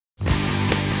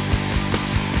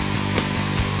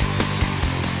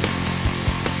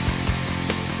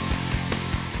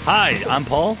Hi, I'm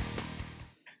Paul.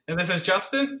 And this is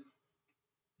Justin.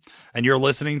 And you're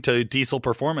listening to Diesel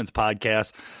Performance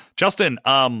Podcast. Justin,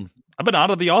 I've been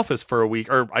out of the office for a week,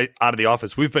 out of the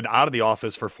office. We've been out of the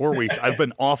office for 4 weeks. I've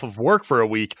been off of work for a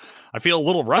week. I feel a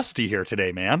little rusty here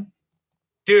today, man.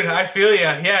 Dude, I feel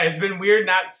ya. Yeah, it's been weird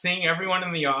not seeing everyone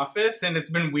in the office, and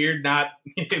it's been weird not.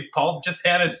 Paul just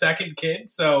had a second kid,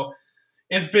 so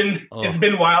it's been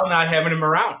wild not having him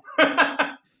around.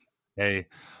 Hey,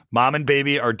 mom and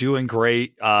baby are doing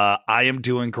great. I am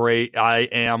doing great. I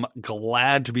am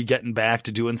glad to be getting back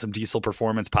to doing some Diesel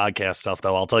Performance Podcast stuff,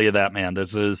 though. I'll tell you that, man.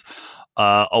 This is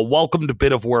a welcomed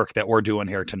bit of work that we're doing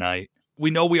here tonight. We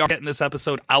know we are getting this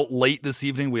episode out late this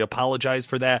evening. We apologize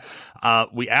for that.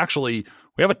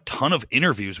 We have a ton of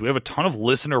interviews. We have a ton of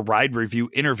listener ride review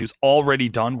interviews already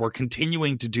done. We're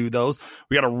continuing to do those.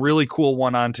 We got a really cool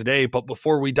one on today. But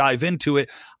before we dive into it,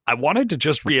 I wanted to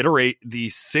just reiterate the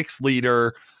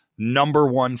 6-liter number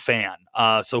one fan.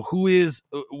 So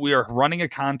we are running a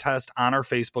contest on our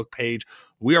Facebook page.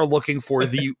 We are looking for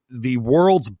the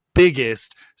world's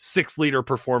biggest 6-liter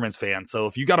performance fan. So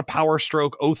if you got a Power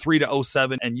Stroke 03 to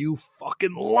 07 and you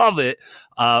fucking love it,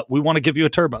 we want to give you a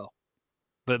turbo.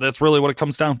 That's really what it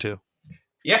comes down to.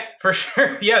 Yeah, for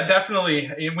sure. Yeah,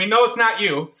 definitely. We know it's not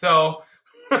you, so.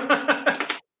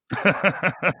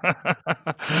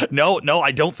 No,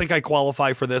 I don't think I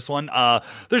qualify for this one.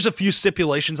 There's a few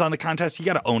stipulations on the contest. You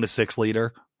got to own a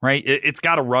 6-liter, right? It's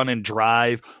got to run and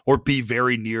drive or be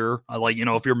very near.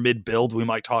 If you're mid-build, we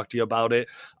might talk to you about it.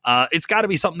 It's got to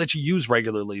be something that you use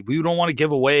regularly. We don't want to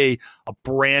give away a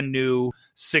brand new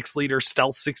 6-liter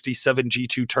Stealth 67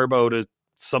 G2 turbo to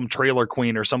some trailer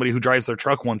queen or somebody who drives their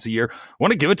truck once a year. We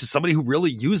want to give it to somebody who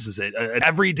really uses it, an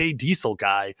everyday diesel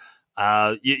guy.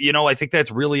 I think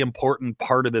that's really important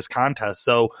part of this contest.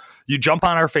 So you jump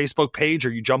on our Facebook page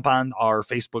or you jump on our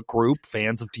Facebook group,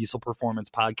 Fans of Diesel Performance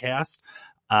Podcast.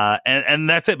 And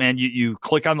that's it, man. You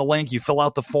click on the link, you fill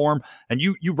out the form, and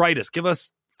you write us. Give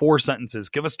us 4 sentences,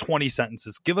 give us 20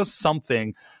 sentences, give us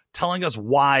something telling us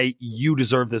why you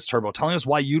deserve this turbo, telling us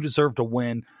why you deserve to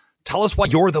win. Tell us why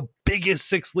you're the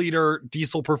biggest 6-liter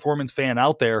diesel performance fan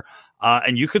out there,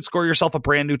 and you could score yourself a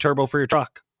brand new turbo for your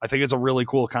truck. I think it's a really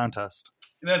cool contest.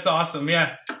 That's awesome,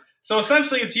 yeah. So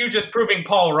essentially, it's you just proving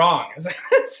Paul wrong. Is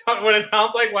that what it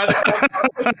sounds like? Why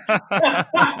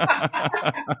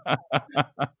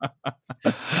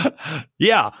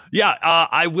Yeah.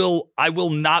 I will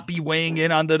not be weighing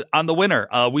in on the winner.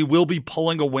 We will be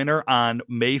pulling a winner on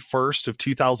May 1st of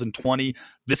 2020.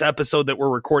 This episode that we're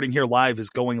recording here live is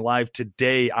going live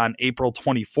today on April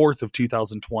 24th of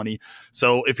 2020.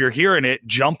 So if you're hearing it,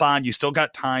 jump on. You still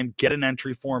got time. Get an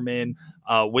entry form in.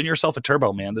 Win yourself a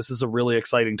turbo, man. This is a really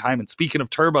exciting time. And speaking of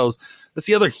turbos, that's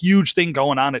the other huge thing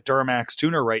going on at Duramax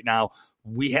Tuner right now.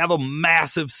 We have a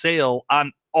massive sale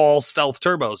on all Stealth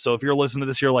turbos. So if you're listening to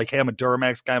this, you're like, hey, I'm a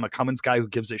Duramax guy, I'm a Cummins guy who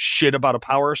gives a shit about a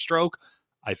Power Stroke.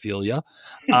 I feel ya.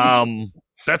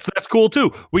 That's cool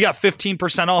too. We got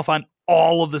 15% off on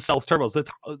all of the Stealth turbos. That's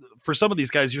for some of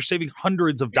these guys, you're saving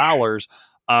hundreds of dollars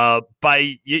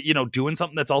by doing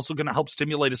something that's also going to help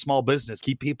stimulate a small business,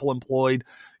 keep people employed,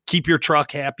 keep your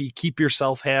truck happy, keep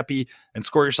yourself happy, and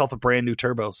score yourself a brand new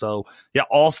turbo. So yeah,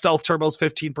 all Stealth turbos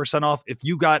 15% off. If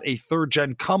you got a 3rd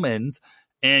gen Cummins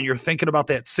and you're thinking about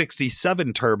that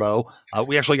 67 turbo,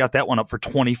 we actually got that one up for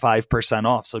 25%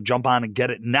 off. So jump on and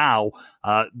get it now.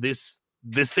 This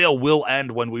sale will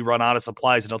end when we run out of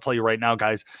supplies. And I'll tell you right now,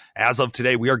 guys, as of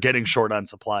today, we are getting short on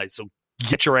supplies. So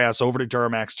get your ass over to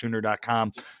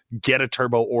DuramaxTuner.com, get a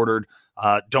turbo ordered.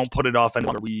 Don't put it off any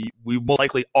longer. We most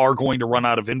likely are going to run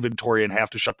out of inventory and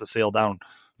have to shut the sale down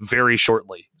very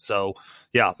shortly. So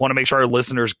yeah, want to make sure our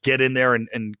listeners get in there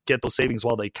and get those savings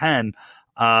while they can.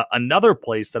 Another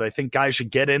place that I think guys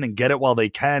should get in and get it while they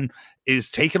can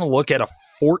is taking a look at a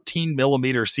 14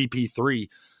 millimeter CP3.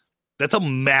 That's a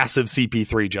massive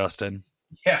CP3, Justin.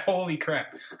 Yeah, holy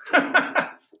crap.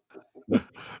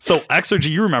 So Exergy,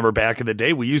 you remember back in the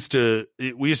day, we used to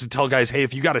tell guys, hey,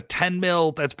 if you got a 10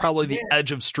 mil, that's probably the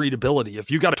edge of streetability.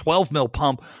 If you got a 12 mil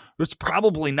pump, it's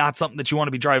probably not something that you want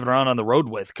to be driving around on the road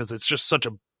with because it's just such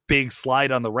a big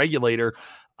slide on the regulator.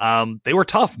 They were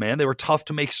tough, man. They were tough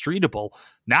to make streetable.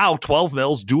 Now 12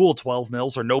 mils, dual 12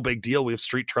 mils are no big deal. We have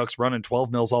street trucks running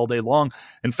 12 mils all day long.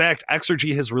 In fact,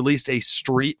 Exergy has released a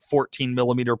street 14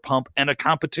 millimeter pump and a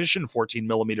competition 14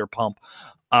 millimeter pump.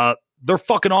 They're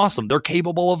fucking awesome. They're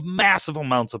capable of massive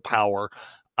amounts of power.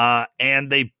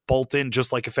 And they bolt in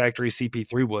just like a factory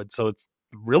CP3 would. So it's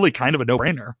really kind of a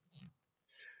no-brainer.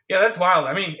 Yeah, that's wild.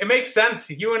 I mean, it makes sense.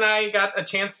 You and I got a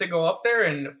chance to go up there,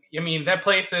 and I mean, that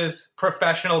place is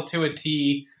professional to a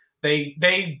T.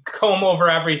 They comb over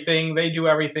everything. They do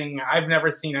everything. I've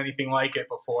never seen anything like it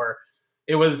before.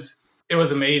 It was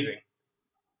amazing.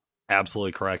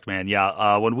 Absolutely correct, man.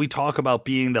 Yeah, when we talk about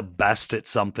being the best at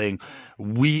something,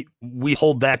 we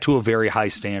hold that to a very high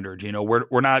standard. You know,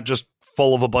 we're not just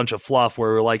full of a bunch of fluff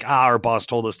where we're like, our boss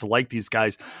told us to like these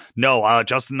guys. No,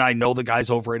 Justin and I know the guys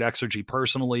over at Exergy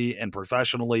personally and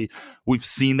professionally. We've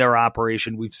seen their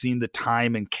operation. We've seen the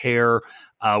time and care.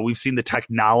 We've seen the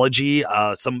technology,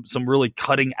 some really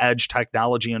cutting edge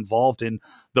technology involved in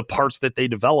the parts that they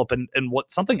develop. And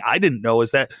what something I didn't know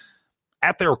is that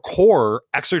at their core,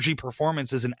 Exergy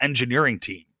Performance is an engineering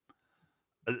team.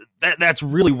 That's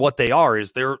really what they are.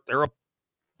 Is they're a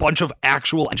bunch of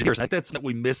actual engineers. I think that's what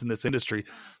we miss in this industry.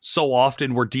 So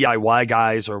often we're DIY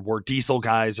guys, or we're diesel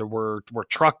guys, or we're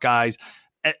truck guys,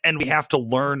 and we have to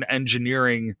learn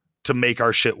engineering to make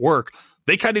our shit work.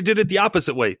 They kind of did it the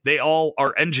opposite way. They all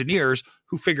are engineers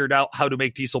who figured out how to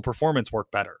make diesel performance work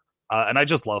better. And I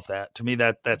just love that. To me,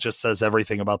 that just says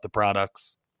everything about the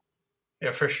products.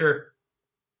 Yeah, for sure.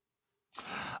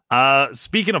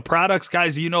 Speaking of products,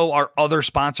 guys, you know, our other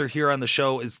sponsor here on the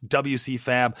show is WC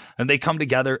Fab, and they come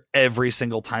together every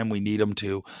single time we need them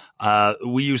to.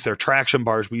 We use their traction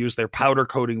bars, we use their powder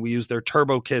coating, we use their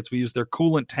turbo kits, we use their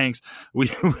coolant tanks, we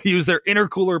use their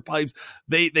intercooler pipes.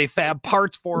 They fab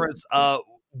parts for us.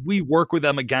 We work with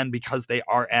them again because they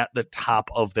are at the top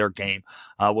of their game.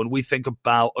 When we think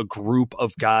about a group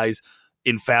of guys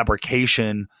in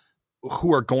fabrication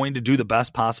who are going to do the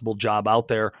best possible job out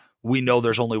there, we know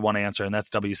there's only one answer, and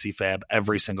that's WC Fab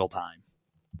every single time.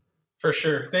 For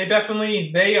sure.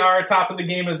 They are top of the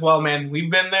game as well, man.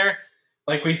 We've been there,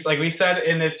 like we said,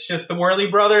 and it's just the Worley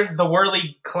brothers, the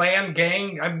Worley clan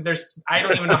gang. I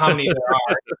don't even know how many there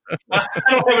are.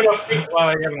 I don't have enough fingers. Well,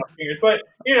 I have enough fingers, but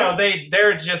you know,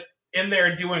 they're just in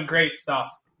there doing great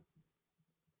stuff.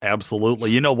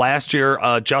 Absolutely. You know, last year,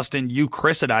 Justin, you,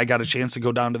 Chris, and I got a chance to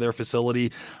go down to their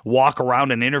facility, walk around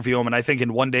and interview them. And I think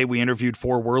in one day we interviewed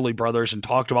 4 Worley brothers and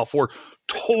talked about 4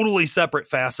 totally separate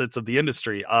facets of the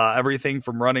industry. Everything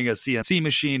from running a CNC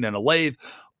machine and a lathe,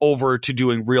 over to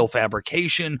doing real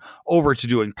fabrication, over to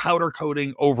doing powder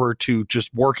coating, over to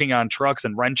just working on trucks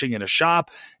and wrenching in a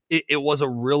shop. It was a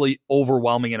really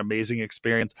overwhelming and amazing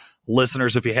experience.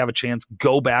 Listeners, if you have a chance,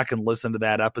 go back and listen to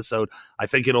that episode. I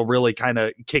think it'll really kind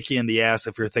of kick you in the ass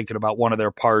if you're thinking about one of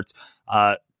their parts.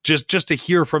 Just to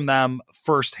hear from them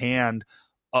firsthand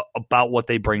about what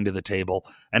they bring to the table.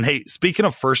 And hey, speaking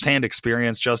of firsthand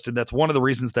experience, Justin, that's one of the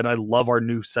reasons that I love our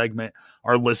new segment,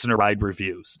 our listener ride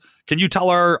reviews. Can you tell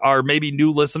our maybe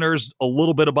new listeners a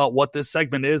little bit about what this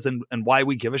segment is and why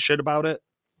we give a shit about it?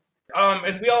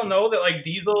 As we all know, that like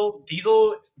diesel,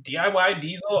 DIY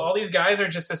diesel, all these guys are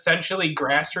just essentially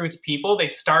grassroots people. They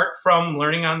start from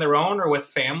learning on their own or with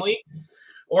family,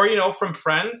 or, you know, from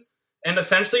friends. And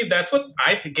essentially that's what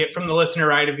I get from the listener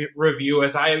ride review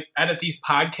as I edit these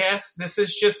podcasts. This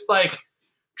is just like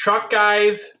truck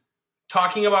guys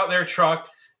talking about their truck.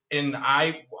 And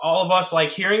all of us like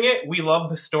hearing it. We love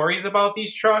the stories about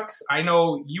these trucks. I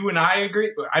know you and I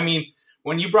agree. I mean,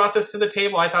 when you brought this to the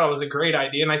table, I thought it was a great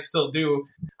idea, and I still do.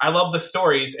 I love the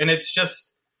stories, and it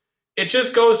just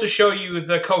goes to show you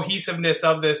the cohesiveness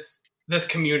of this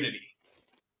community.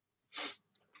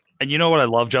 And you know what I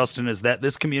love, Justin, is that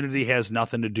this community has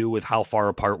nothing to do with how far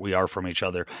apart we are from each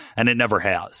other, and it never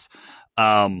has.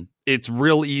 It's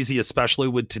real easy, especially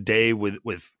with today,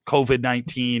 with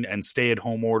COVID-19 and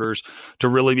stay-at-home orders, to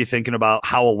really be thinking about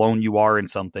how alone you are in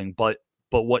something. But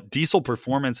what Diesel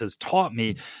Performance has taught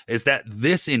me is that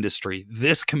this industry,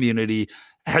 this community,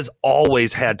 has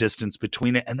always had distance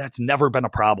between it, and that's never been a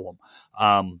problem.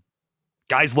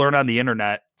 Guys learn on the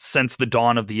internet since the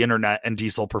dawn of the internet and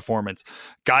Diesel Performance.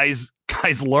 Guys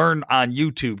learn on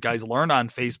YouTube. Guys learn on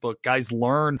Facebook. Guys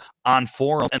learn on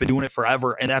forums, and been doing it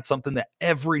forever. And that's something that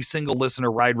every single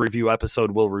listener ride review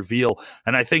episode will reveal.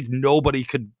 And I think nobody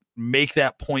could make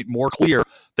that point more clear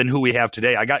than who we have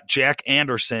today. I got Jack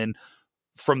Anderson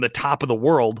from the top of the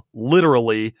world,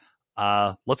 literally.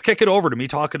 Let's kick it over to me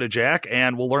talking to Jack,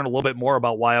 and we'll learn a little bit more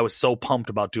about why I was so pumped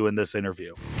about doing this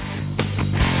interview.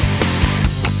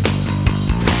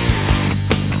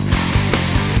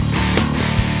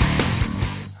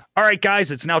 All right,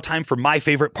 guys, it's now time for my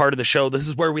favorite part of the show. This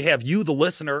is where we have you, the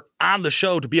listener, on the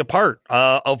show to be a part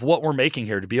of what we're making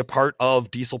here, to be a part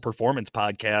of Diesel Performance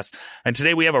Podcast. And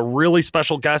today we have a really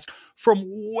special guest from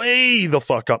way the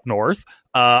fuck up north.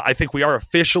 I think we are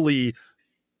officially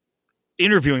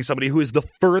interviewing somebody who is the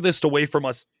furthest away from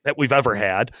us that we've ever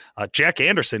had. Jack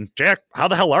Anderson. Jack, how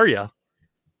the hell are you?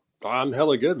 I'm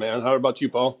hella good, man. How about you,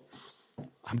 Paul?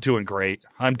 I'm doing great.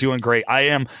 I'm doing great. I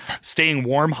am staying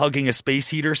warm, hugging a space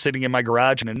heater, sitting in my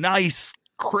garage in a nice,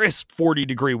 crisp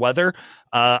 40-degree weather.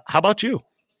 How about you?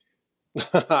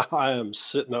 I am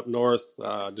sitting up north,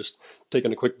 just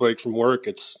taking a quick break from work.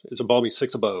 It's a balmy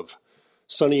six above,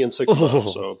 sunny and six above.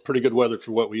 Oh, So pretty good weather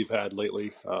for what we've had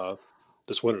lately.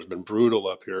 This winter's been brutal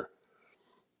up here.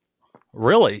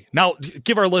 really? Now,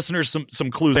 give our listeners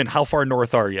some clues in how far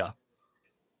north are you?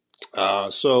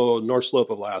 So North Slope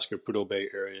of Alaska, Prudhoe Bay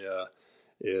area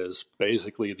is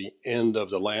basically the end of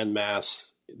the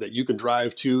landmass that you can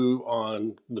drive to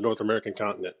on the North American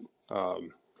continent.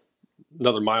 Um,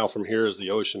 Another mile from here is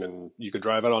the ocean, and you could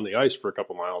drive out on the ice for a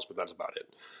couple miles, but that's about it.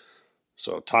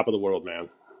 So top of the world, man.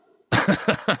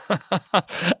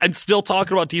 And still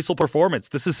talking about diesel performance.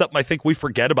 This is something I think we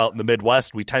forget about in the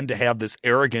Midwest. We tend to have this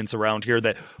arrogance around here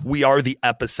that we are the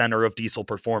epicenter of diesel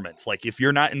performance. Like if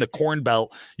you're not in the Corn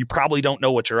Belt, you probably don't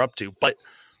know what you're up to. But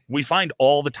we find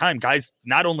all the time guys,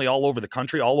 not only all over the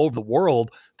country, all over the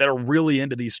world, that are really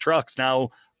into these trucks.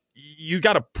 Now, you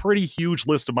got a pretty huge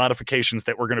list of modifications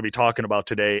that we're going to be talking about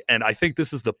today. And I think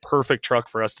this is the perfect truck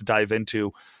for us to dive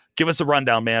into. Give us a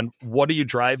rundown, man. What are you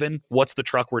driving? What's the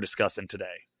truck we're discussing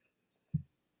today?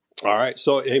 All right.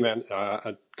 So, hey, man,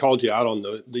 I called you out on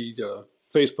the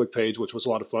Facebook page, which was a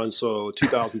lot of fun. So,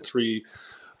 2003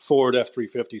 Ford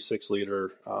F-350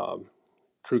 6-liter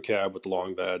crew cab with the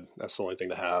long bed. That's the only thing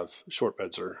to have. Short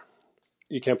beds are,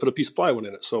 you can't put a piece of plywood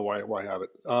in it, so why have it?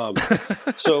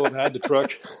 So I've had the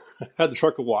truck, had the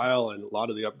truck a while, and a lot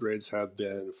of the upgrades have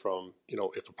been from,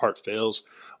 if a part fails,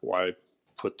 why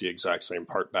put the exact same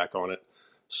part back on it?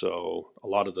 So a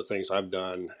lot of the things I've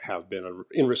done have been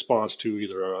in response to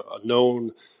either a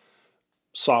known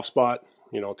soft spot,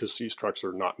 because these trucks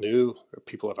are not new.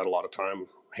 People have had a lot of time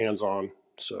hands on.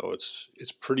 So it's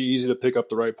pretty easy to pick up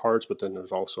the right parts, but then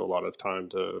there's also a lot of time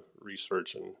to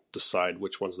research and decide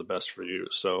which one's the best for you.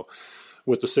 So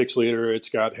with the 6-liter, it's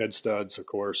got head studs, of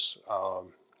course.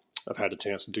 I've had a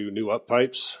chance to do new up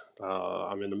pipes.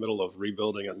 I'm in the middle of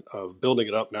building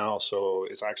it up now, so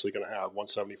it's actually going to have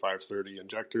 175/30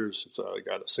 injectors. It's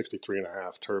got a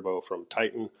 63.5 turbo from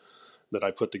Titan that I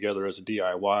put together as a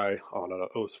DIY on an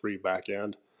 '03 back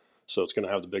end. So it's going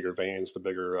to have the bigger vanes, and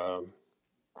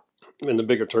the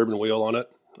bigger turbine wheel on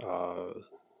it.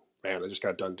 Man, I just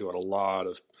got done doing a lot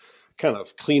of kind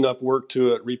of cleanup work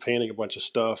to it, repainting a bunch of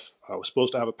stuff. I was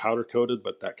supposed to have it powder coated,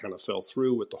 but that kind of fell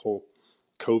through with the whole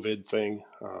COVID thing.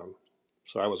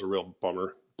 So that was a real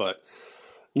bummer. But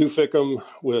new Ficum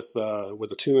with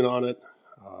a tune on it,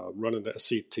 running the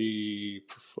SCT.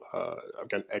 I've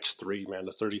got an X3, man,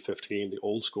 the 3015, the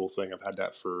old school thing. I've had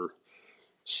that for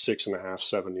 6.5,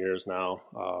 7 years now.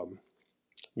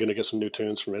 Going to get some new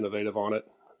tunes from Innovative on it,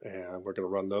 and we're going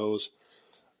to run those.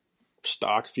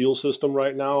 Stock fuel system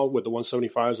right now with the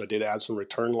 175s. I did add some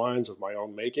return lines of my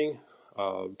own making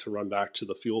to run back to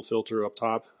the fuel filter up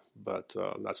top, but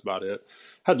that's about it.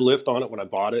 Had the lift on it when I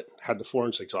bought it. Had the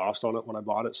 4-inch exhaust on it when I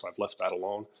bought it, so I've left that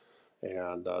alone.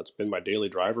 And it's been my daily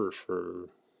driver for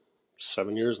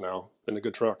 7 years now. Been a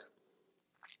good truck.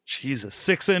 Jesus,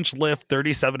 6-inch lift,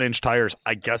 37-inch tires.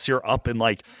 I guess you're up in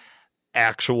like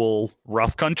actual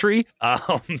rough country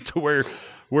to where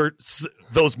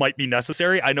those might be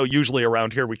necessary. I know usually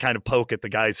around here we kind of poke at the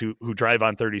guys who drive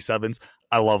on 37s.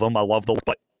 I love them. I love them,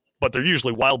 but they're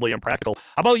usually wildly impractical.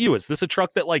 How about you? Is this a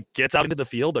truck that like gets out into the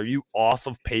field? Are you off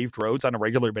of paved roads on a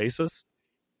regular basis?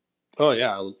 Oh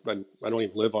yeah, I don't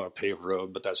even live on a paved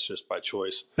road, but that's just by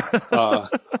choice.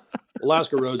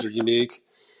 Alaska roads are unique.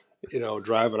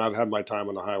 Driving, I've had my time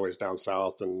on the highways down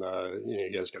south, and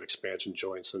you guys got expansion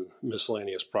joints and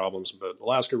miscellaneous problems. But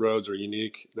Alaska roads are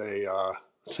unique. They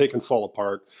can fall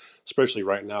apart, especially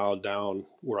right now down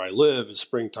where I live. It's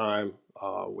springtime.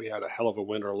 We had a hell of a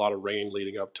winter, a lot of rain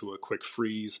leading up to a quick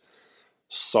freeze,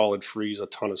 solid freeze, a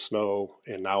ton of snow,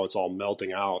 and now it's all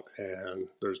melting out, and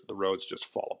the roads just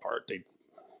fall apart.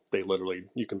 They literally,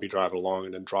 you can be driving along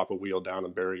and then drop a wheel down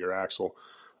and bury your axle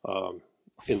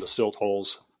in the silt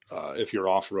holes. If you're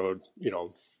off road,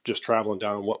 just traveling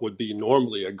down what would be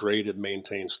normally a graded,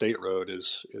 maintained state road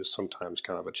is sometimes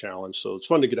kind of a challenge. So it's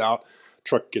fun to get out.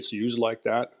 Truck gets used like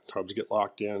that. Tubs get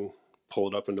locked in, pull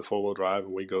it up into 4-wheel drive,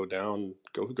 and we go down,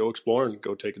 go explore, and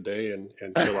go take a day and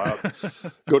chill out.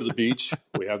 Go to the beach.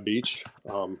 We have beach.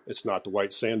 It's not the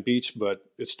white sand beach, but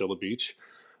it's still a beach.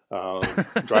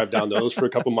 Drive down those for a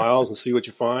couple miles and see what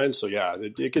you find. So yeah,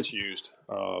 it gets used.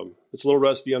 It's a little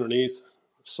rusty underneath.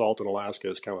 Salt in Alaska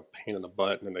is kind of a pain in the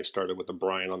butt, and then they started with the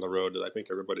brine on the road that I think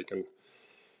everybody can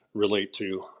relate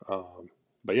to.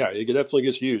 But yeah, it definitely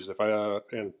gets used.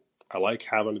 And I like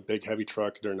having a big heavy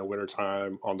truck during the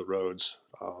wintertime on the roads.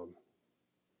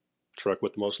 truck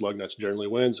with the most lug nuts generally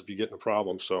wins if you get in a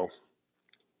problem. So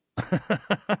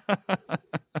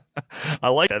I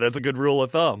like that. That's a good rule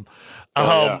of thumb.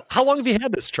 yeah. How long have you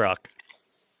had this truck?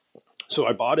 So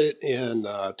I bought it in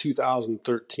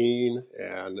 2013,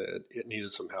 and it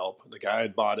needed some help. The guy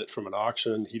had bought it from an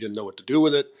auction. He didn't know what to do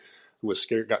with it. Was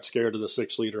scared, got scared of the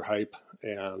 6-liter hype,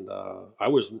 and I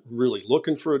was really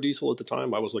looking for a diesel at the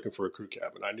time. I was looking for a crew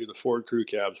cab, and I knew the Ford crew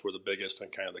cabs were the biggest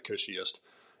and kind of the cushiest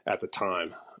at the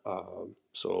time.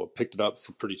 So picked it up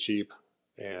for pretty cheap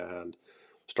and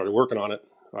started working on it.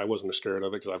 I wasn't scared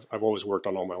of it because I've always worked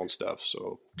on all my own stuff.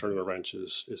 So turning a wrench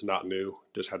is not new.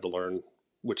 Just had to learn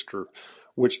which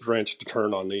wrench to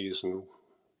turn on these and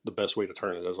the best way to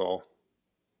turn it is all.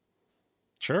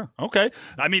 Sure. Okay.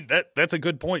 I mean, that's a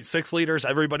good point. 6 liters.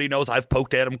 Everybody knows I've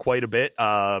poked at them quite a bit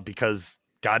because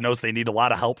God knows they need a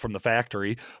lot of help from the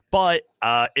factory. But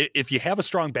if you have a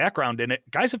strong background in it,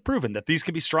 guys have proven that these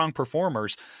can be strong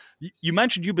performers. You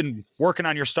mentioned you've been working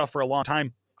on your stuff for a long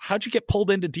time. How'd you get pulled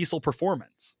into diesel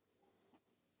performance?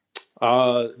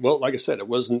 Well, like I said, it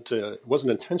wasn't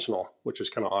intentional, which is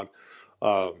kind of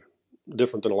odd.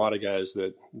 Different than a lot of guys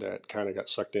that kind of got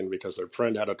sucked in because their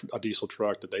friend had a diesel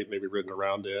truck that they've maybe ridden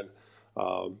around in.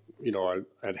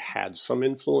 I'd had some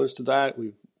influence to that.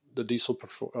 The diesel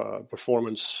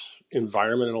performance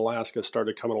environment in Alaska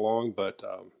started coming along, but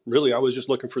really I was just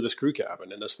looking for this crew cab,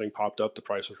 and then this thing popped up. The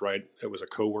price was right. It was a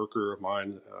coworker of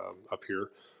mine up here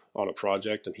on a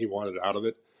project, and he wanted out of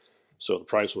it, so the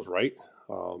price was right.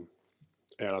 And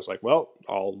I was like, well,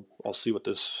 I'll see what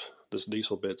this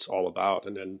diesel bit's all about.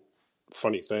 And then,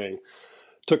 funny thing,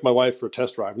 took my wife for a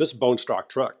test drive. And this is a bone stock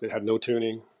truck. It had no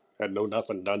tuning, had no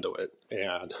nothing done to it.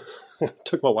 And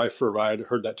took my wife for a ride,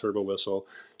 heard that turbo whistle.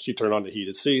 She turned on the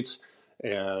heated seats,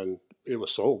 and it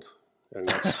was sold. And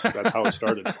that's how it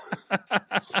started.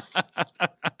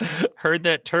 Heard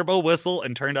that turbo whistle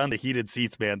and turned on the heated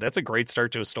seats, man. That's a great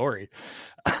start to a story.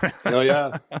 Oh,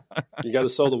 yeah. You got to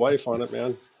sell the wife on it,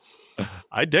 man.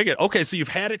 I dig it. Okay, so you've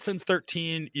had it since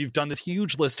 13. You've done this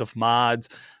huge list of mods.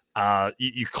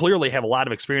 You clearly have a lot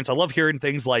of experience. I love hearing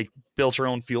things like built your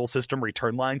own fuel system,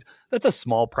 return lines. That's a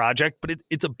small project, but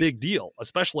it's a big deal,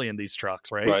 especially in these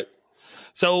trucks, right? Right.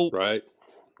 So right.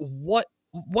 What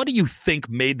do you think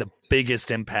made the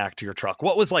biggest impact to your truck?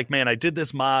 What was like, man, I did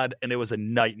this mod and it was a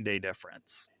night and day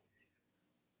difference?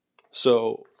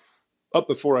 So up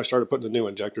before I started putting the new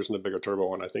injectors in the bigger turbo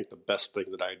one, I think the best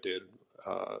thing that I did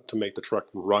to make the truck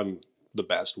run the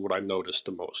best, what I noticed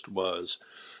the most was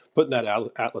putting that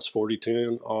Atlas 40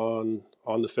 tune on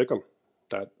the Ficum.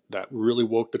 That really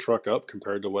woke the truck up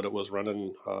compared to what it was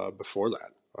running before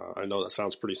that. I know that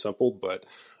sounds pretty simple, but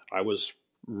I was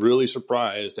really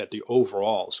surprised at the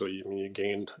overall. So you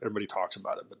gained, everybody talks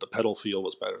about it, but the pedal feel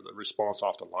was better. The response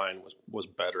off the line was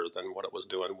better than what it was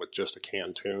doing with just a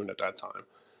can tune at that time.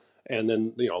 And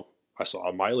then, I saw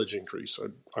a mileage increase.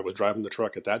 I was driving the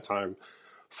truck at that time,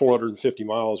 450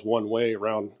 miles one way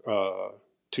around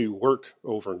to work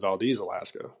over in Valdez,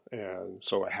 Alaska. And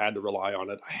so I had to rely on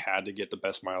it. I had to get the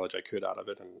best mileage I could out of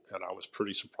it. And I was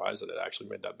pretty surprised that it actually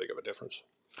made that big of a difference.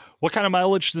 What kind of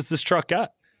mileage does this truck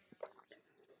get?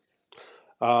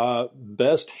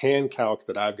 Best hand calc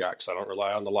that I've got, because I don't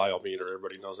rely on the Lyle meter.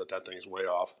 Everybody knows that thing's way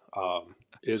off.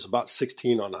 Is about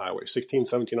 16 on the highway. 16,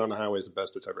 17 on the highway is the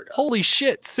best it's ever got. Holy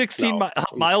shit, 16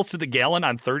 miles to the gallon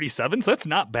on 37s? That's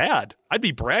not bad. I'd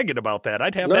be bragging about that.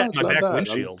 I'd have that in my back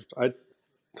windshield.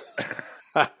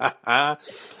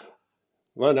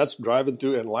 Well, that's driving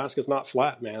through, and Alaska's not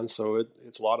flat, man. So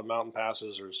it's a lot of mountain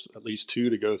passes. There's at least 2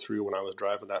 to go through when I was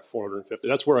driving that 450.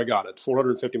 That's where I got it.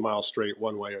 450 miles straight,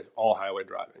 one way, all highway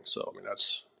driving. So, I mean,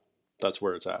 that's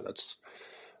where it's at.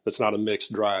 That's not a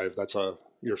mixed drive.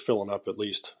 You're filling up at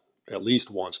least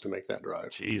once to make that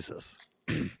drive. Jesus.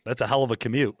 That's a hell of a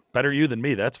commute. Better you than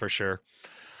me, that's for sure.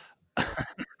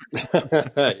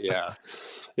 Yeah.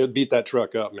 It beat that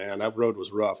truck up, man. That road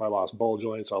was rough. I lost ball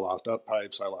joints. I lost up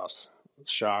pipes. I lost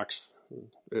shocks.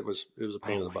 It was a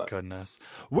pain in the butt. Goodness.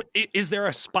 Is there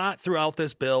a spot throughout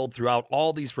this build, throughout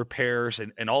all these repairs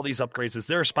and all these upgrades, is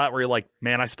there a spot where you're like,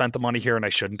 man, I spent the money here and I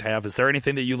shouldn't have? Is there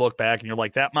anything that you look back and you're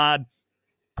like, that mod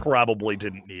probably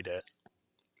didn't need it?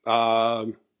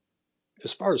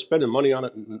 As far as spending money on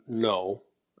it, no.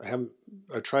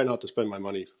 I try not to spend my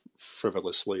money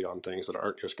frivolously on things that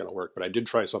aren't just going to work, but I did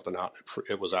try something out.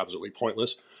 It was absolutely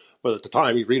pointless. But at the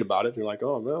time, you read about it and you're like,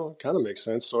 oh, well, it kind of makes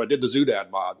sense. So I did the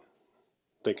Zoodad mod.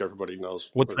 I think everybody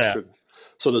knows. What's that?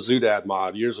 So the Zoodad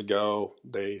mod, years ago,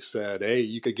 they said, hey,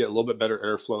 you could get a little bit better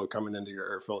airflow coming into your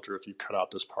air filter if you cut out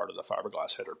this part of the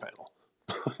fiberglass header panel.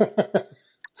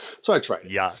 So I tried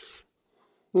it. Yes.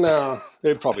 No,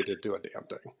 it probably did do a damn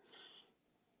thing.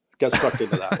 got sucked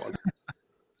into that one.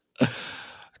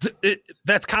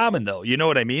 That's common though. You know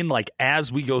what I mean? Like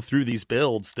as we go through these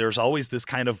builds, there's always this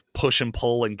kind of push and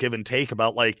pull and give and take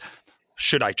about like,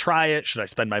 should I try it? Should I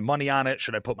spend my money on it?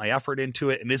 Should I put my effort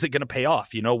into it? And is it going to pay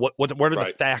off? You know, what are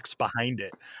the facts behind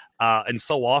it? And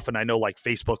so often I know like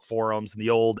Facebook forums and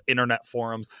the old internet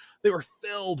forums, they were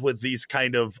filled with these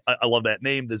kind of, I love that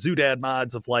name, the Zoodad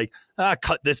mods of like,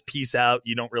 cut this piece out.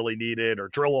 You don't really need it, or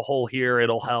drill a hole here.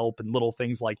 It'll help, and little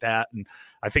things like that. And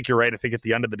I think you're right. I think at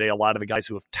the end of the day, a lot of the guys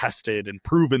who have tested and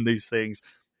proven these things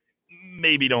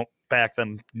maybe don't back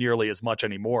them nearly as much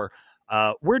anymore.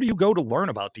 Where do you go to learn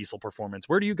about diesel performance?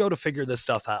 Where do you go to figure this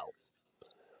stuff out?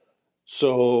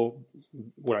 So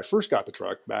when I first got the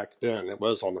truck back then, it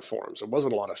was on the forums. It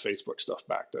wasn't a lot of Facebook stuff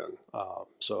back then.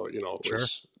 So, you know, it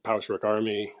was Powerstroke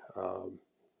Army,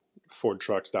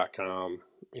 FordTrucks.com,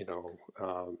 you know,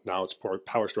 now it's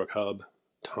Powerstroke Hub,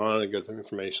 ton of good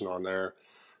information on there.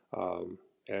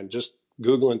 And just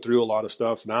Googling through a lot of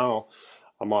stuff. Now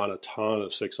I'm on a ton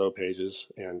of 6.0 pages,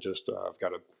 and just I've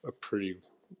got a pretty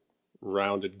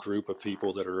rounded group of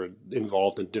people that are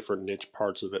involved in different niche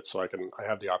parts of it, so I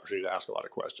have the opportunity to ask a lot of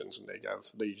questions, and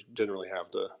they generally have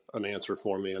an answer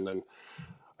for me. And then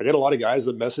I get a lot of guys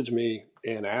that message me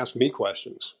and ask me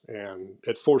questions, and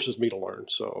it forces me to learn.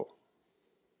 So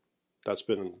that's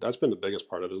been the biggest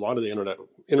part of it. A lot of the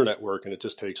internet work, and it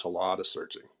just takes a lot of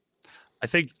searching. I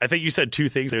think you said two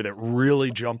things there that really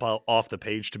jump out off the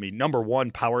page to me. Number one,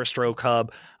 Powerstroke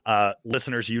Hub.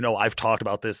 Listeners, you know I've talked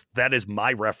about this. That is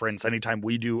my reference. Anytime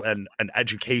we do an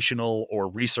educational or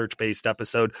research-based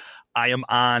episode, I am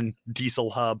on Diesel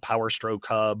Hub, Powerstroke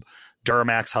Hub,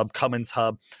 Duramax Hub, Cummins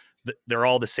Hub. They're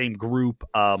all the same group.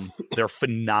 They're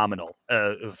phenomenal.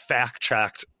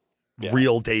 Fact-checked,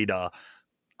 real data.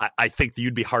 I think that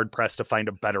you'd be hard pressed to find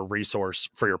a better resource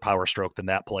for your Powerstroke than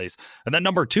that place. And then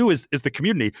number two is the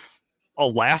community.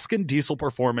 Alaskan diesel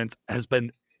performance has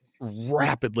been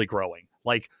rapidly growing.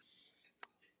 Like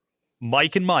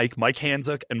Mike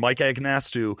Hanzuk and Mike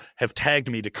Agnastu have tagged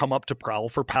me to come up to Prowl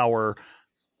for Power.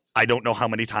 I don't know how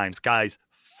many times. Guys,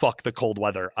 fuck the cold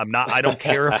weather. I don't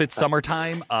care if it's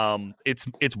summertime.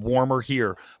 It's warmer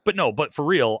here. But for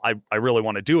real, I really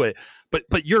want to do it.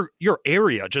 But your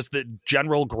area, just the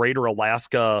general greater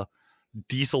Alaska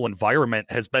diesel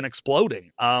environment has been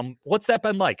exploding. What's that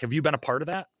been like? Have you been a part of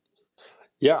that?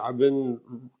 Yeah, I've been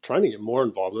trying to get more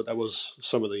involved with it. That was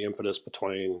some of the impetus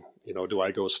between, you know, do I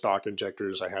go stock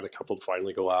injectors? I had a couple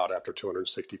finally go out after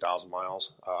 260,000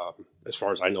 miles. As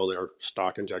far as I know, they're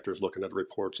stock injectors. Looking at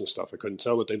reports and stuff, I couldn't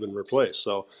tell that they've been replaced.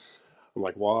 So I'm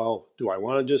like, well, do I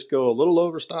want to just go a little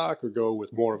overstock or go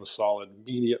with more of a solid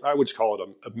medium? I would just call it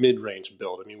a mid-range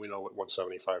build. I mean, we know what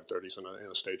 175/30s in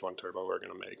a stage one turbo we're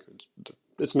going to make.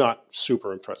 It's not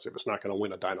super impressive. It's not going to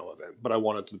win a dyno event, but I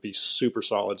want it to be super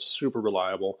solid, super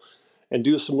reliable, and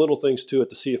do some little things to it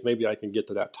to see if maybe I can get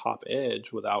to that top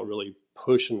edge without really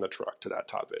pushing the truck to that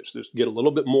top edge. Just get a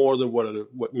little bit more than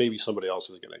what maybe somebody else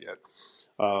is going to get.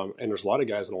 And there's a lot of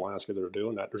guys in Alaska that are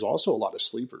doing that. There's also a lot of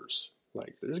sleepers.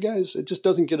 Like there's guys, it just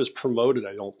doesn't get as promoted,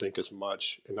 I don't think, as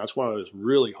much. And that's why I was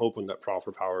really hoping that Prowl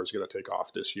for Power is going to take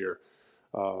off this year,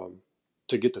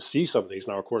 to get to see some of these.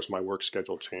 Now, of course, my work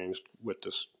schedule changed with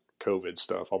this COVID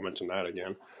stuff. I'll mention that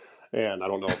again. And I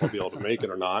don't know if I'll be able to make it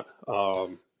or not.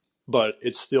 But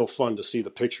it's still fun to see the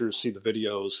pictures, see the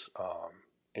videos,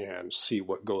 and see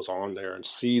what goes on there, and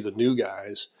see the new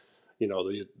guys. You know,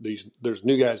 there's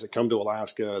new guys that come to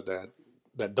Alaska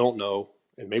that don't know.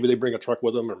 And maybe they bring a truck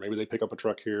with them, or maybe they pick up a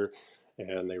truck here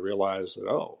and they realize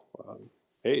that,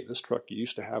 hey, this truck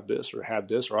used to have this or had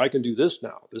this, or I can do this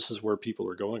now. This is where people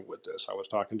are going with this. I was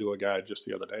talking to a guy just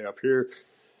the other day up here.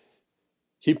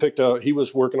 He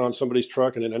was working on somebody's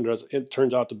truck, and it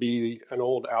turns out to be an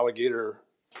old Alligator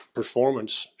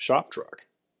performance shop truck.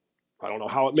 I don't know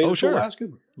how it made it to Alaska,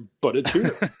 but it's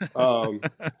here.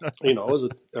 You know, it was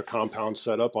a compound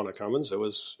setup on a Cummins.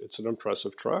 It's an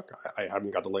impressive truck. I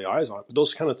haven't got to lay eyes on it, but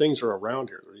those kind of things are around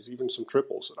here. There's even some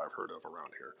triples that I've heard of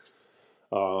around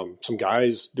here. Some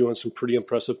guys doing some pretty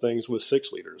impressive things with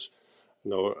 6 liters.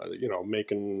 You know,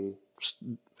 making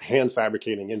hand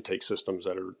fabricating intake systems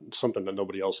that are something that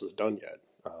nobody else has done yet.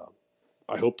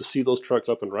 I hope to see those trucks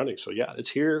up and running. So yeah, it's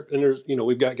here. And there's, you know,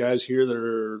 we've got guys here that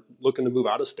are looking to move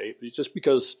out of state. It's just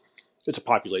because it's a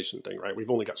population thing, right? We've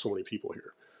only got so many people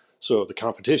here. So the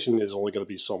competition is only going to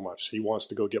be so much. He wants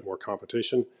to go get more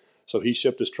competition. So he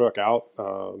shipped his truck out.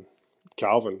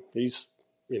 Calvin, he's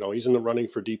in the running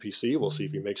for DPC. We'll see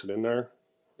if he makes it in there.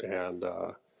 And,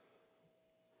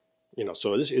 you know,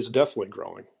 so it's definitely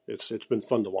growing. It's been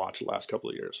fun to watch the last couple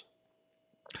of years.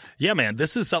 Yeah, man,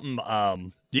 this is something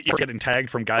You're getting tagged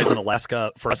from guys in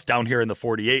Alaska. For us down here in the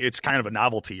 48, it's kind of a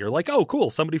novelty. You're like, oh, cool.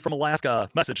 Somebody from Alaska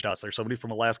messaged us or somebody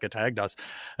from Alaska tagged us.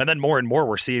 And then more and more,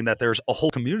 we're seeing that there's a whole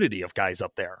community of guys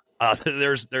up there.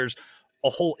 There's a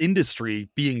whole industry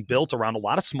being built around a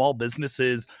lot of small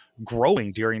businesses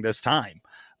growing during this time.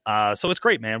 So it's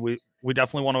great, man. We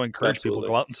definitely want to encourage people,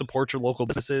 go out and support your local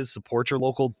businesses, support your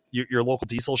local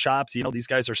diesel shops. You know, these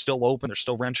guys are still open. They're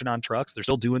still wrenching on trucks. They're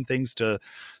still doing things to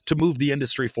move the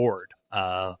industry forward.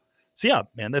 So yeah,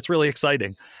 man, that's really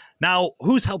exciting. Now,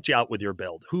 who's helped you out with your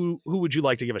build? Who would you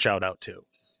like to give a shout out to?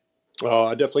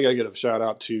 I definitely got to give a shout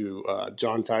out to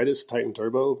John Titus, Titan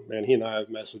Turbo. Man, he and I have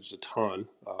messaged a ton.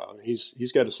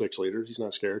 He's got a 6-liter. He's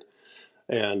not scared.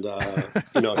 And,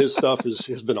 his stuff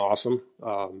has been awesome.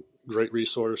 Great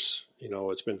resource.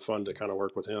 It's been fun to kind of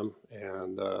work with him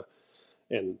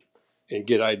and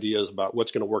get ideas about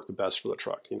what's going to work the best for the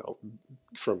truck,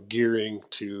 from gearing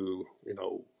to,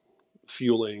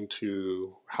 fueling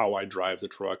to how I drive the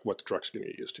truck, what the truck's going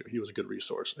to get used to. He was a good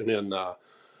resource. And then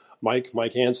Mike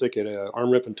Hansick at Arm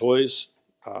Rippin' Toys,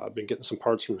 I've been getting some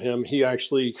parts from him. He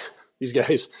actually, these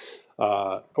guys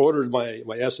ordered my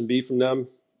S&B from them,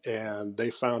 and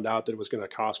they found out that it was going to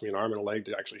cost me an arm and a leg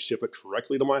to actually ship it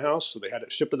directly to my house. So they had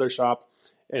it shipped to their shop,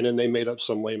 and then they made up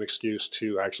some lame excuse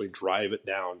to actually drive it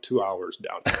down 2 hours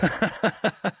down.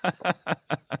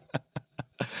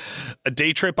 A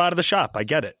day trip out of the shop. I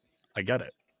get it.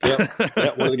 Yeah.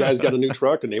 One of the guys got a new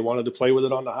truck, and they wanted to play with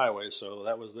it on the highway, so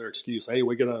that was their excuse. Hey,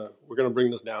 we're gonna bring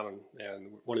this down,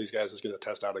 and one of these guys is gonna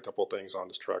test out a couple of things on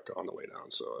this truck on the way down.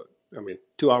 So,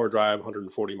 2-hour drive,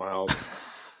 140 miles.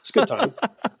 It's a good time.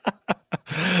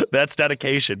 That's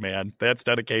dedication, man. That's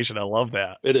dedication. I love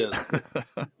that. It is.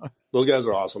 Those guys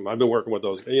are awesome. I've been working with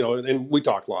those, and we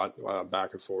talk a lot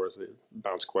back and forth. They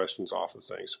bounce questions off of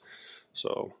things.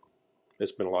 So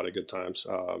it's been a lot of good times.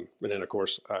 And then, of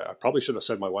course, I probably should have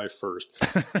said my wife first,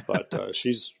 but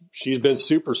she's been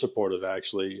super supportive,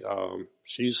 actually.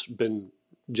 She's been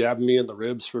jabbing me in the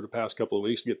ribs for the past couple of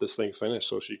weeks to get this thing finished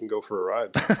so she can go for a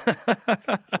ride.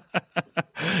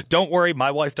 Don't worry, my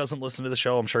wife doesn't listen to the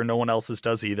show. I'm sure no one else's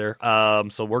does either.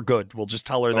 So we're good. We'll just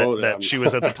tell her that she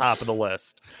was at the top of the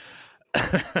list.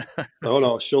 Oh,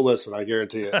 no, she'll listen. I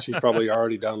guarantee it. She's probably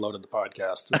already downloaded the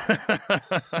podcast.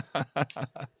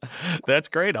 That's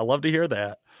great. I love to hear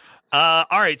that. All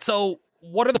right. So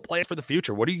what are the plans for the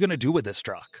future? What are you going to do with this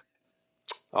truck?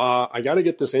 I got to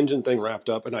get this engine thing wrapped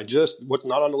up. And what's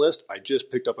not on the list, I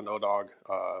just picked up an O-Dog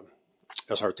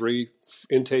SR3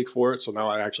 intake for it. So now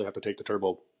I actually have to take the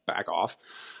turbo back off.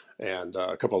 And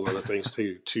a couple of other things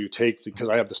to take, because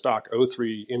I have the stock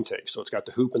O3 intake, so it's got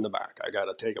the hoop in the back. I got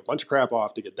to take a bunch of crap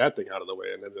off to get that thing out of the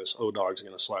way, and then this O-Dog's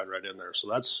going to slide right in there. So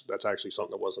that's actually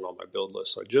something that wasn't on my build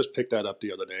list. So I just picked that up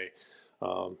the other day.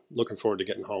 Looking forward to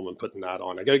getting home and putting that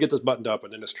on. I got to get this buttoned up,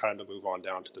 and then just trying to move on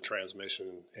down to the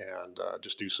transmission and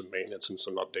just do some maintenance and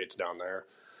some updates down there.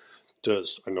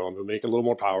 Because I know I'm going to make a little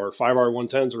more power.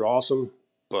 5R110s are awesome,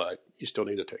 but you still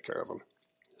need to take care of them.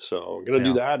 So I'm going to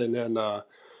do that, and then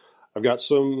I got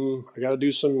to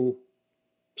do some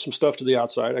stuff to the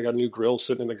outside. I got a new grill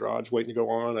sitting in the garage waiting to go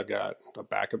on. I've got a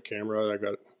backup camera.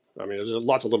 There's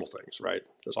lots of little things, right?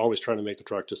 There's always trying to make the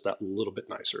truck just that little bit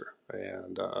nicer.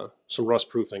 And some rust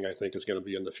proofing, I think, is going to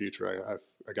be in the future.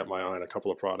 I got my eye on a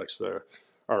couple of products that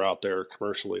are out there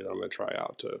commercially that I'm going to try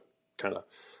out to kind of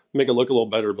make it look a little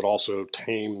better, but also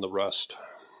tame the rust.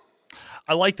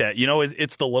 I like that.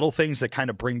 It's the little things that kind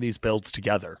of bring these builds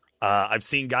together. I've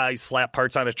seen guys slap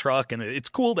parts on a truck, and it's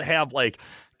cool to have like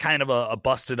kind of a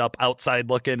busted up outside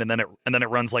looking, and then it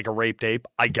runs like a raped ape.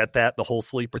 I get that, the whole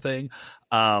sleeper thing.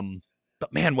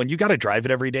 But man, when you got to drive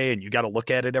it every day and you got to look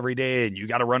at it every day and you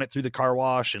got to run it through the car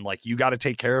wash and like you got to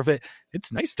take care of it,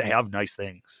 it's nice to have nice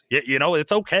things.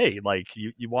 It's okay. Like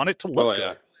you want it to look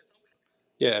good.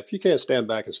 Yeah, if you can't stand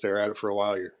back and stare at it for a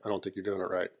while, I don't think you're doing it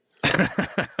right.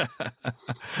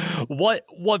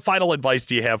 What final advice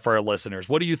do you have for our listeners?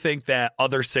 What do you think that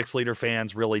other 6-liter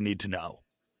fans really need to know?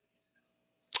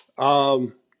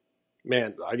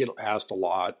 Man, I get asked a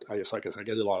lot. I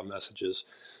get a lot of messages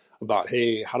about,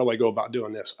 hey, how do I go about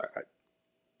doing this?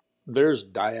 There's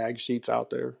diag sheets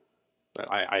out there.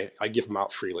 I give them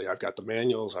out freely. I've got the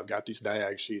manuals. I've got these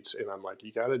diag sheets, and I'm like,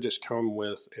 you got to just come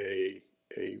with a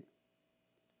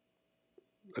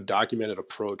documented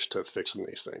approach to fixing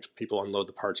these things. People unload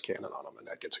the parts cannon on them, and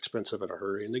that gets expensive in a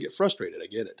hurry, and they get frustrated. I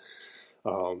get it.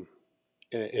 And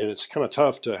it's kind of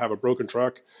tough to have a broken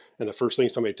truck, and the first thing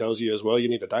somebody tells you is, well, you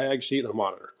need a diag sheet and a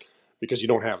monitor, because you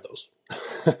don't have those.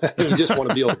 You just want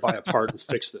to be able to buy a part and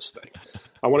fix this thing.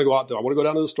 I want to go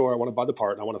down to the store, I want to buy the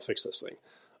part, and I want to fix this thing.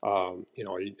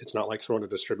 It's not like throwing a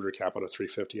distributor cap on a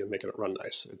 350 and making it run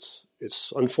nice.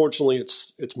 It's unfortunately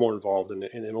it's more involved, and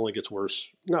it only gets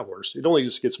worse. Not worse. It only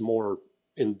just gets more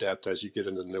in depth as you get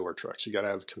into the newer trucks. You got to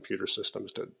have computer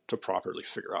systems to properly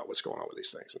figure out what's going on with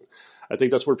these things. And I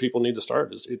think that's where people need to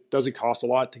start. Is it doesn't cost a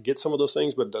lot to get some of those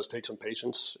things, but it does take some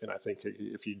patience. And I think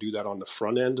if you do that on the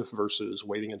front end versus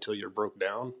waiting until you're broke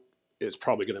down, it's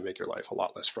probably going to make your life a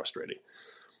lot less frustrating.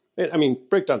 And, I mean,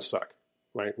 breakdowns suck,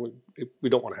 right? We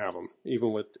don't want to have them.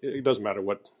 Even with, it doesn't matter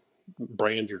what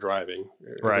brand you're driving.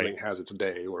 Right. Everything has its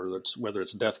day, or whether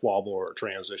it's death wobble or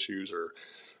trans issues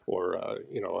or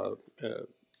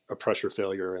a pressure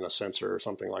failure in a sensor or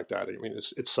something like that. I mean,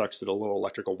 it sucks that a little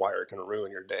electrical wire can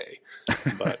ruin your day,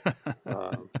 but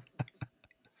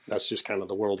that's just kind of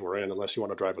the world we're in, unless you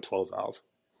want to drive a 12 valve.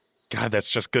 God, that's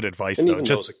just good advice, and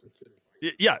though.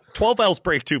 Yeah, 12 valves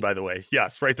break too, by the way.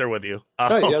 Yes, right there with you.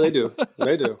 Right, yeah, they do.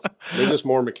 They do. They're just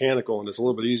more mechanical, and it's a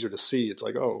little bit easier to see. It's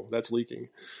like, oh, that's leaking.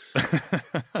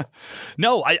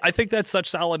 No, I think that's such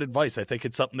solid advice. I think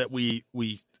it's something that we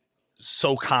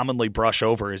so commonly brush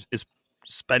over is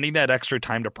spending that extra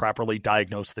time to properly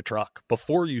diagnose the truck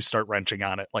before you start wrenching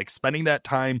on it. Like spending that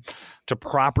time to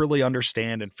properly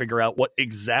understand and figure out what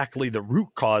exactly the root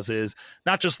cause is,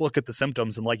 not just look at the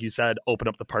symptoms and, like you said, open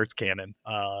up the parts cannon.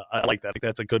 I like that. I think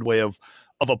that's a good way of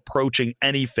approaching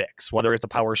any fix, whether it's a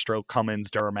Power Stroke, Cummins,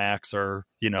 Duramax, or,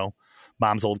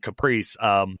 mom's old Caprice.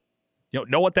 Know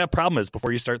what that problem is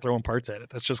before you start throwing parts at it.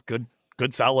 That's just good,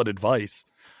 solid advice.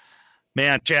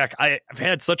 Man, Jack, I've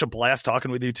had such a blast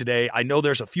talking with you today. I know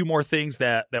there's a few more things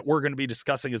that we're going to be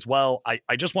discussing as well. I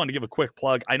just wanted to give a quick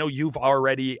plug. I know you've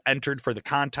already entered for the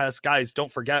contest. Guys, don't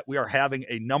forget, we are having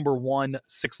a number 1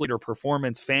 6-liter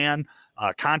performance fan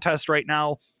contest right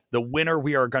now. The winner,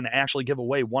 we are going to actually give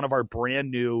away one of our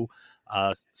brand new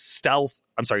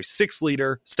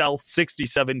 6-liter Stealth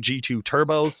 67 G2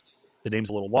 turbos. The name's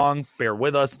a little long. Bear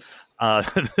with us.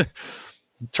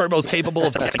 Turbos capable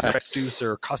of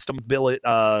juicer, custom billet,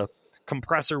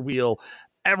 compressor wheel.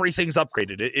 Everything's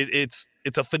upgraded. It's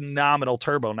a phenomenal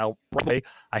turbo. Now,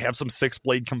 I have some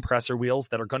 6-blade compressor wheels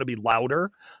that are going to be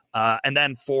louder. And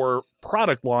then for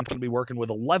product launch, I'm going to be working with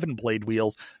 11-blade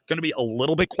wheels. Going to be a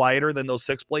little bit quieter than those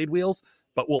 6-blade wheels,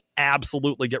 but we'll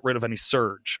absolutely get rid of any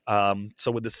surge.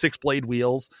 So with the 6-blade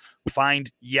wheels, we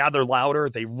find, they're louder.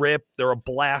 They rip. They're a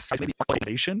blast. Maybe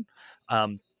elevation.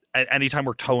 Anytime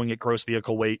we're towing at gross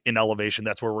vehicle weight in elevation,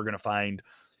 that's where we're going to find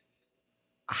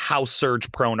how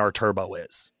surge prone our turbo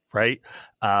is, right?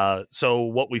 So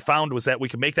what we found was that we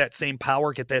can make that same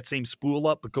power, get that same spool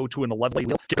up, but go to an 11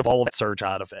 wheel, get all of that surge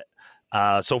out of it.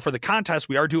 So for the contest,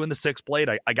 we are doing the 6-blade.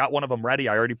 I got one of them ready.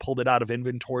 I already pulled it out of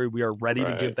inventory. We are ready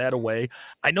to give that away.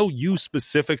 I know you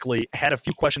specifically had a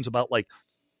few questions about, like,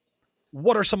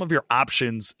 what are some of your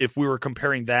options if we were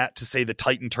comparing that to, say, the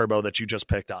Titan turbo that you just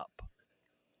picked up?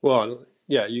 Well,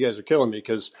 yeah, you guys are killing me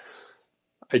because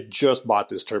I just bought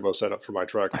this turbo setup for my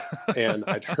truck, and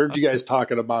I'd heard you guys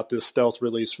talking about this stealth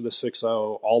release for the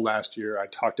 6.0 all last year. I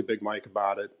talked to Big Mike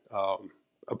about it a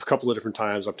couple of different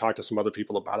times. I've talked to some other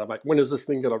people about it. I'm like, when is this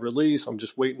thing going to release? I'm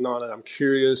just waiting on it. I'm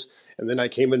curious. And then I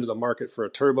came into the market for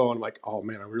a turbo, and I'm like, oh,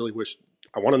 man, I really wish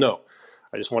 – I want to know.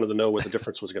 I just wanted to know what the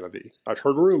difference was going to be. I'd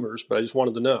heard rumors, but I just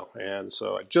wanted to know. And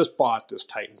so I just bought this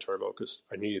Titan turbo because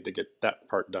I needed to get that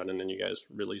part done. And then you guys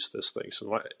released this thing.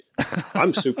 So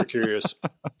I'm super curious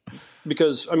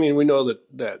because, I mean, we know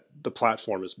that the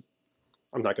platform is,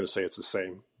 I'm not going to say it's the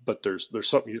same, but there's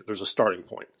something, there's a starting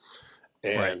point.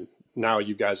 And now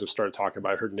you guys have started talking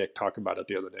about, I heard Nick talk about it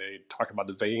the other day, talk about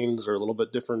the vanes are a little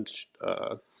bit different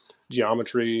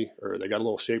geometry, or they got a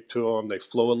little shape to them. They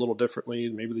flow a little differently.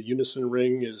 Maybe the unison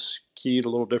ring is keyed a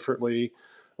little differently,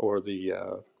 or the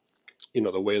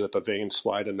the way that the vanes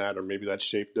slide in that, or maybe that's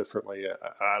shaped differently.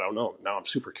 I don't know. Now I'm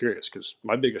super curious because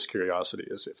my biggest curiosity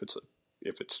is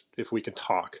if we can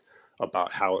talk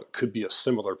about how it could be a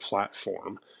similar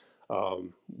platform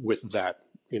with that,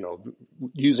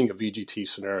 using a VGT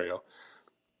scenario.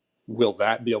 Will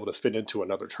that be able to fit into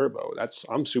another turbo?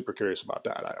 I'm super curious about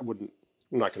that.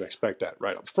 I'm not going to expect that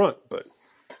right up front, but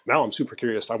now I'm super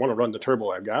curious. I want to run the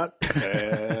turbo I've got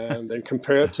and then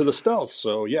compare it to the Stealth.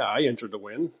 So yeah, I entered the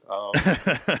win.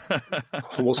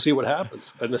 We'll see what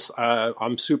happens. And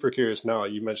I'm super curious now.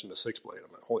 You mentioned the 6-blade.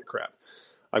 I'm like, holy crap.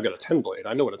 I've got a 10-blade.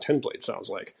 I know what a 10-blade sounds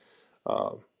like.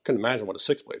 Couldn't imagine what a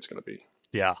 6-blade is going to be.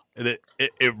 Yeah,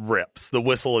 it rips. The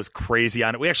whistle is crazy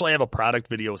on it. We actually have a product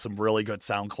video with some really good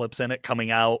sound clips in it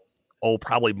coming out,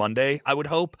 probably Monday, I would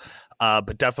hope,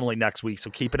 but definitely next week. So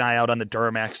keep an eye out on the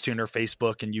Duramax Tuner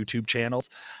Facebook and YouTube channels.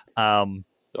 Oh,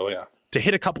 yeah. To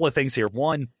hit a couple of things here.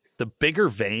 One, the bigger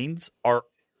vanes are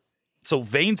So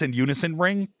vanes and unison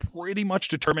ring pretty much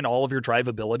determine all of your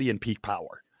drivability and peak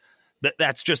power.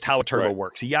 That's just how a turbo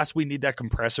works. Yes, we need that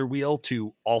compressor wheel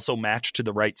to also match to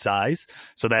the right size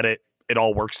so that it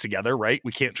all works together, right?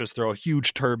 We can't just throw a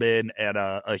huge turbine and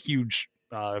a huge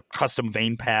custom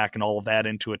vane pack and all of that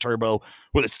into a turbo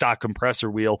with a stock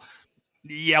compressor wheel.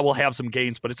 Yeah, we'll have some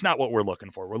gains, but it's not what we're looking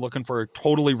for. We're looking for a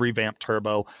totally revamped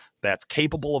turbo that's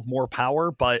capable of more power,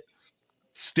 but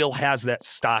still has that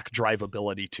stock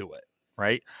drivability to it,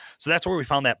 right? So that's where we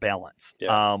found that balance.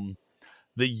 Yeah.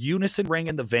 The unison ring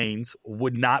and the vanes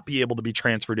would not be able to be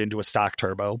transferred into a stock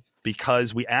turbo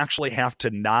because we actually have to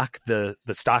knock the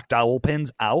stock dowel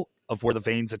pins out of where the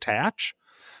vanes attach.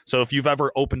 So if you've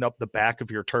ever opened up the back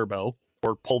of your turbo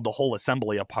or pulled the whole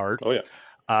assembly apart,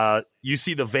 you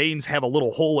see the vanes have a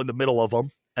little hole in the middle of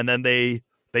them, and then they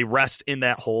rest in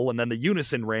that hole, and then the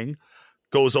unison ring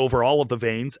goes over all of the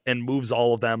vanes and moves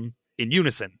all of them in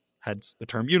unison, hence the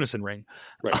term unison ring.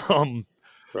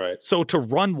 Right. So to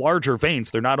run larger vanes,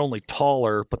 they're not only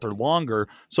taller, but they're longer.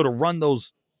 So to run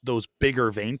those bigger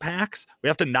vane packs, we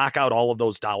have to knock out all of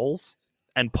those dowels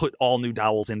and put all new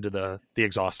dowels into the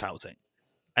exhaust housing.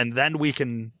 And then we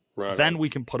can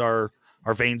put our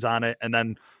vanes on it. And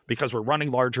then because we're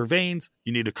running larger vanes,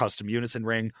 you need a custom unison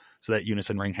ring. So that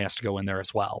unison ring has to go in there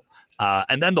as well.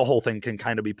 And then the whole thing can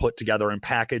kind of be put together and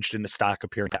packaged in a stock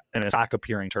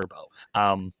appearing turbo.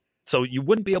 So you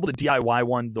wouldn't be able to DIY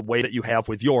one the way that you have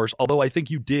with yours, although I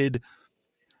think you did.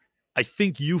 I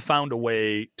think you found a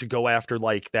way to go after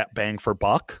like that bang for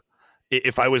buck.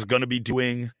 If I was going to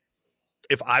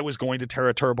tear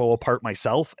a turbo apart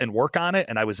myself and work on it,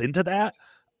 and I was into that,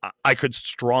 I could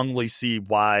strongly see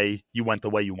why you went the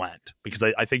way you went, because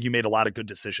I think you made a lot of good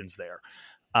decisions there.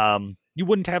 You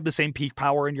wouldn't have the same peak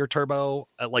power in your turbo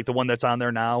like the one that's on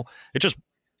there now.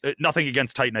 Nothing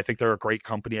against Titan. I think they're a great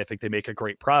company. I think they make a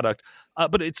great product,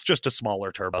 but it's just a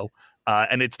smaller turbo,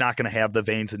 and it's not going to have the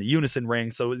vanes and the unison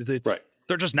ring. So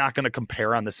they're just not going to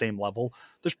compare on the same level.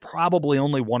 There's probably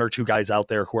only one or two guys out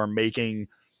there who are making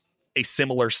a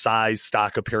similar size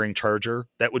stock appearing charger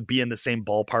that would be in the same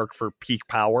ballpark for peak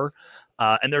power.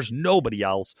 And there's nobody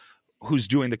else who's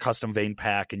doing the custom vane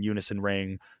pack and unison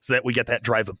ring so that we get that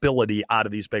drivability out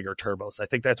of these bigger turbos. I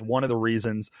think that's one of the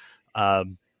reasons,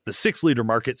 the 6-liter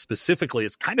market specifically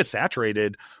is kind of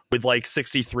saturated with like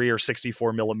 63 or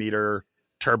 64 millimeter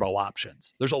turbo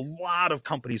options. There's a lot of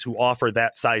companies who offer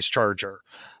that size charger,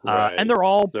 and they're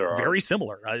all very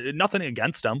similar. Nothing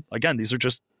against them. Again, these are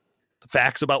just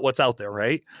facts about what's out there,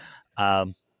 right?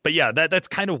 But yeah, that's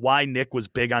kind of why Nick was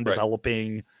big on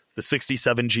developing the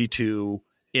 67 G2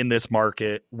 in this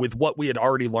market with what we had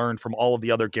already learned from all of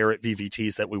the other Garrett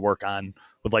VVTs that we work on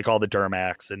with like all the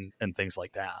Duramax and things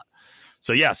like that.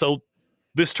 So yeah, so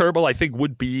this turbo I think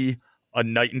would be a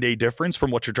night and day difference from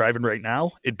what you're driving right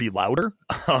now. It'd be louder.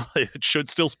 It should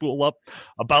still spool up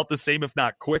about the same, if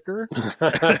not quicker.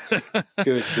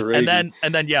 Good gravy.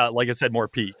 And then yeah, like I said, more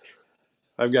peak.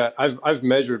 I've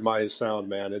measured my sound,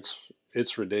 man.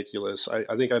 It's ridiculous. I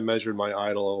think I measured my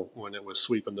idle when it was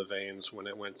sweeping the vanes when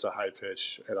it went to high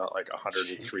pitch at like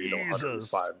 103 to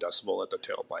 105 decibel at the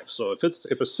tailpipe. So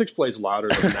if a 6 plays louder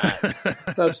than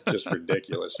that, that's just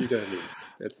ridiculous.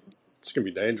 It's gonna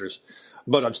be dangerous.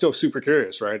 But I'm still super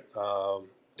curious, right?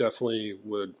 Definitely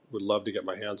would love to get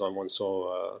my hands on one.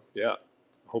 So yeah,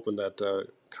 hoping that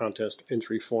contest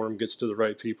entry form gets to the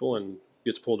right people and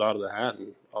gets pulled out of the hat,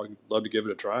 and I'd love to give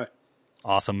it a try.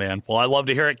 Awesome, man. Well, I love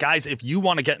to hear it. Guys, if you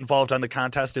want to get involved on the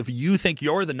contest, if you think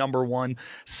you're the number one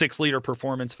 6-liter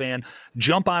performance fan,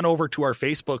 jump on over to our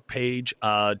Facebook page,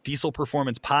 Diesel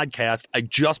Performance Podcast. I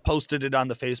just posted it on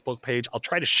the Facebook page. I'll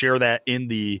try to share that in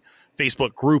the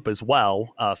Facebook group as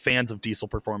well, fans of Diesel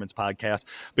Performance Podcast.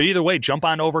 But either way, jump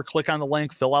on over, click on the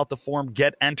link, fill out the form,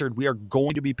 get entered. We are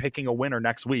going to be picking a winner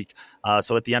next week.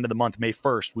 So at the end of the month, May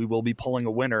 1st, we will be pulling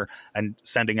a winner and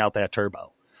sending out that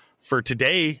turbo. For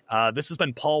today, this has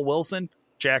been Paul Wilson.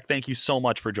 Jack, thank you so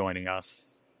much for joining us.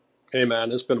 Hey,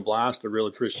 man, it's been a blast. I really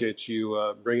appreciate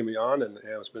you bringing me on, and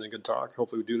it's been a good talk.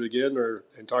 Hopefully we do it again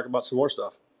and talk about some more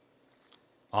stuff.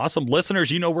 Awesome.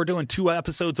 Listeners, we're doing 2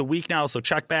 episodes a week now, so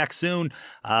check back soon.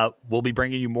 We'll be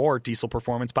bringing you more Diesel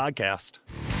Performance Podcast.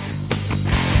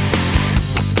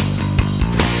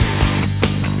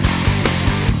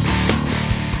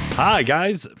 Hi,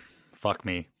 guys. Fuck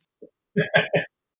me.